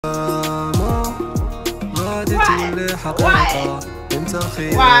حقيقة انت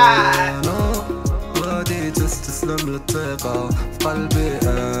خيانة غادي تستسلم للثقة في قلبي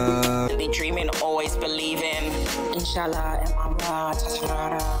dreaming, always believing. Inshallah,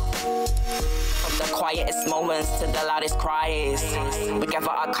 from the quietest moments to the loudest cries, we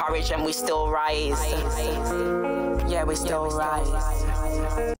gather our courage and we still rise. Yeah, we still rise.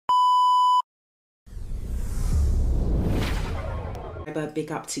 A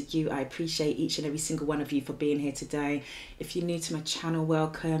big up to you. I appreciate each and every single one of you for being here today. If you're new to my channel,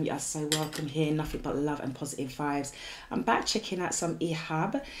 welcome. You are so welcome here. Nothing but love and positive vibes. I'm back checking out some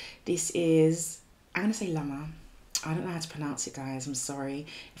IHAAB. This is, I'm gonna say Lama. I don't know how to pronounce it, guys. I'm sorry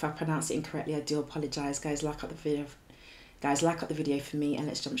if I pronounce it incorrectly. I do apologize, guys. Like up the video, guys. Like up the video for me, and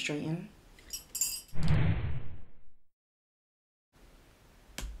let's jump straight in.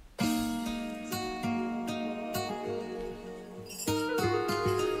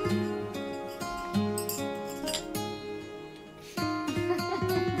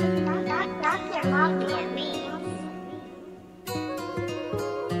 Mafia memes.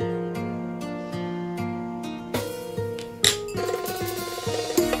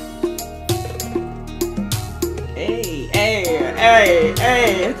 Hey, hey, hey,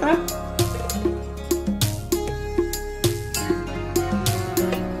 hey.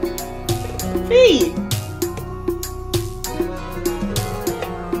 Feet.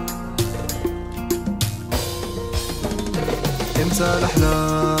 امتى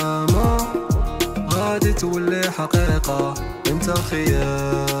الأحلام غادي تولي حقيقة امتى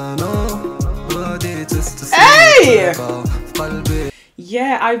الخيانة غادي تستسلم للثقة في قلبي.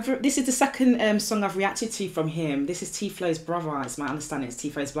 Yeah, this is the second song I've reacted to from him. This is T-Flow's brother. It's my understanding it's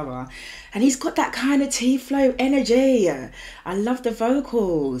T-Flow's brother. And he's got that kind of T-Flow energy. I love the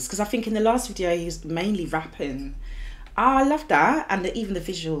vocals because I think in the last video he was mainly rapping. Oh, I love that. And even the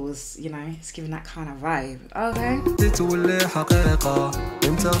visuals, you know, it's giving that kind of vibe. Okay. تولي حقيقة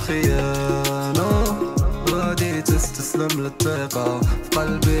امتى الخيانة غادي تستسلم للثقة في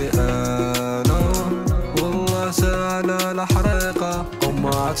قلبي أنا والله شعلة الحريقة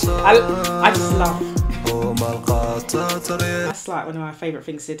وما عطشان I just love. وما لقات طريق. That's like one of my favourite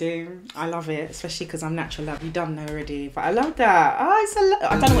things to do. I love it, especially because I'm natural love. You done know already, but I love that. Oh, it's I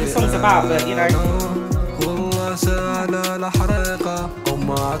don't know what the song's about, but you know. والله شعلة الحريقة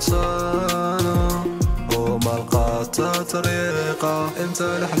وما عطشانة وما لقات طريقة امتى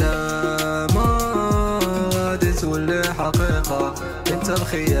الأحلام غادي تولي حقيقة امتى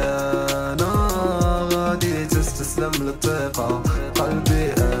الخيانة غادي تستسلم للثقة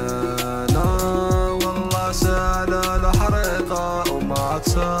قلبي أنا والله شعلة الحريقة وما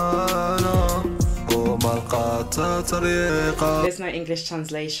عطشانة وما لقات طريقة. There's no English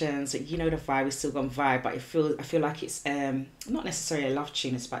translation, so you know the vibe. We've still got vibe, but I feel like it's not necessarily a love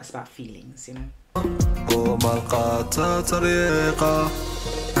tune. It's about feelings, you know. وما لقات طريقة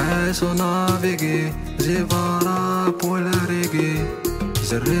عايش ونافيقي جيبها راب ولا ريقي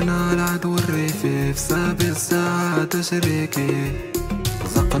جرينا العدو الريفي في سبيل ساعة شريكي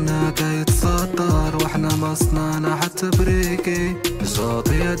رزقنا كيتسطر واحنا ما صنعنا حتى بريكي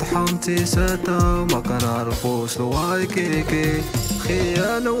جوطي يد حومتي شاتا وما كنعرفوش الوايكيكي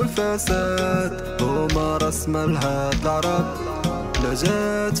خيانة والفساد هما راس مالهاد العرب لا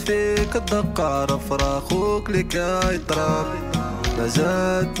جات فيك الدقة رفرا خوك لي كيضرب ما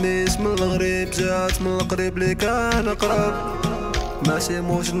جاتنيش من الغريب جات من القريب لي كان قرب ماشي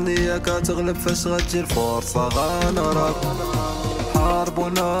موش النية كتغلب فاش غتجي الفرصة غنهرب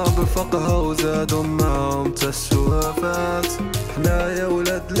حاربونا بالفقه وزادو معاهم تا الشوافات حنايا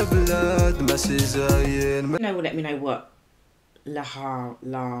ولاد البلاد ماشي جايين. Let me know what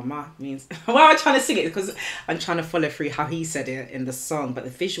IHAAB means. Why am I trying to sing it? Because I'm trying to follow through how he said it in the song, but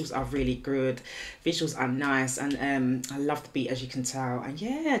the visuals are really good. Visuals are nice, and I love the beat, as you can tell. And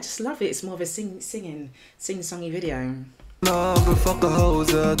yeah, I just love it. It's more of a sing-songy video. بالفقه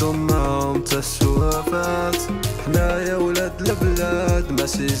وزادو معاهم تا الشوافات حنايا ولاد البلاد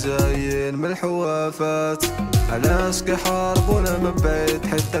ماشي جايين من الحوافات علاش كيحاربونا من بعيد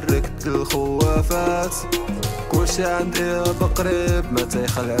حيت تركت الخوافات كلشي عندي بقريب ما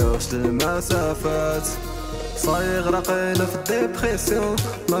تيخلعوش للمسافات صايغ راقينا في الديبريسيون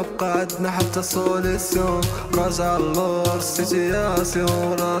ما بقى عندنا حتى سوليسيون راجع اللور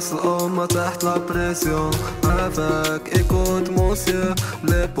سيتياسيون راس الأمة تحت لابريسيون عافاك ايكوت موسيو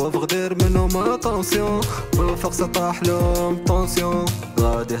لي بوف غدير منهم اتونسيون بالفقر سطاح لهم طونسيون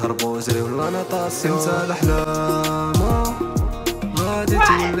غادي هربو جري ولا ناطاسيون امتى الأحلام غادي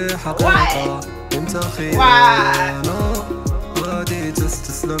تولي حقيقة امتى الخيانة غادي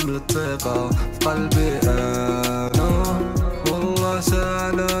تستسلم للثقة في قلبي أنا والله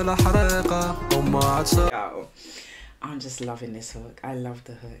شعلة الحريقة وما عطشان. I'm just loving this hook. I love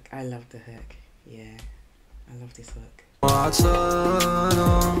the hook. I love the hook. Yeah, I love this hook.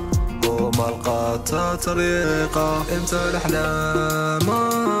 وما لقات طريقة انت الأحلام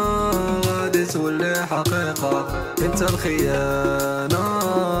غادي تولي حقيقة انت الخيانة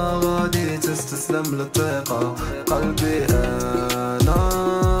غادي تستسلم للثقة قلبي أنا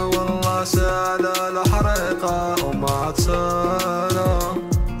والله شعلة الحريقة وما عطشانة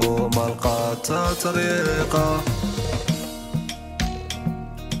وما لقات طريقة.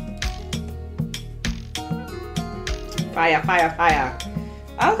 Fire, fire, fire.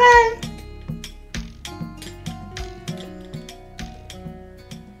 Okay.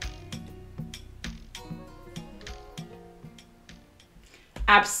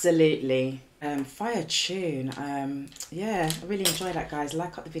 Absolutely. Fire tune. Yeah, I really enjoyed that, guys.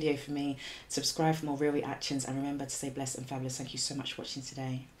 Like up the video for me, subscribe for more real reactions, and remember to stay blessed and fabulous. Thank you so much for watching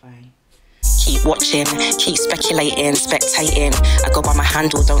today. Bye. Keep watching, keep speculating, spectating. I go by my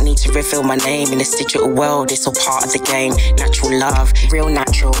handle, don't need to reveal my name. In this digital world, it's all part of the game. Natural love, real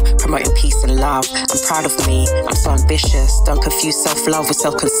natural, promoting peace and love. I'm proud of me, I'm so ambitious. Don't confuse self-love with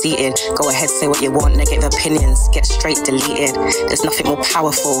self-conceited. Go ahead, say what you want, negative opinions get straight deleted. There's nothing more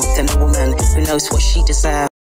powerful than a woman who knows what she deserves.